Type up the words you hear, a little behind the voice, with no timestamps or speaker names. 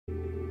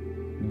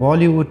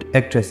Bollywood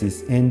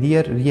actresses and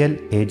their real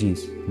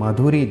ages.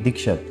 Madhuri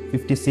Dixit,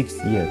 56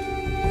 years.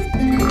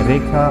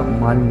 Rekha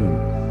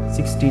Malini,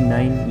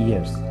 69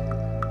 years.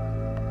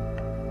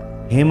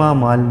 Hema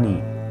Malini,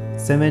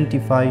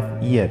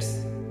 75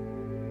 years.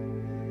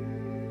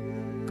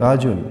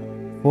 Kajol,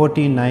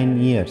 49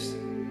 years.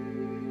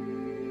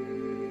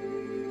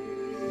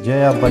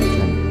 Jaya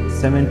Bachchan,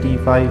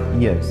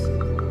 75 years.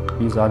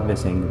 He is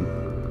always angry.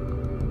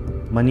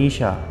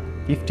 Manisha,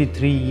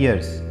 53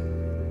 years.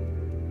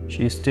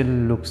 She still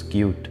looks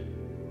cute.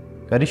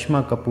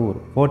 Karishma Kapoor,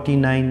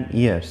 49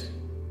 years.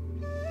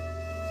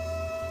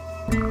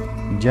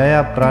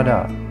 Jaya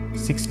Prada,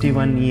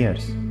 61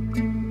 years.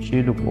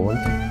 She looks old.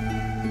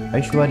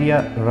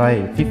 Aishwarya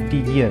Rai, 50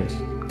 years.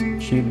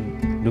 She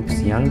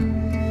looks young.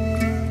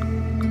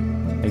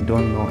 I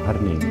don't know her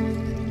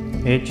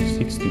name. Age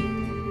 60.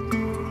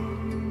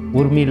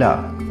 Urmila,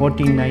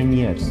 49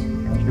 years.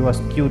 She was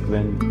cute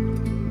when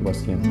she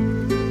was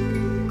young.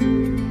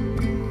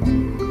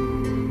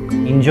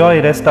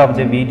 Enjoy rest of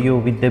the video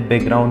with the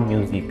background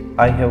music.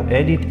 I have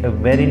added a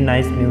very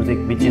nice music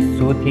which is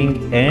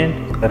soothing and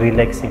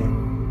relaxing.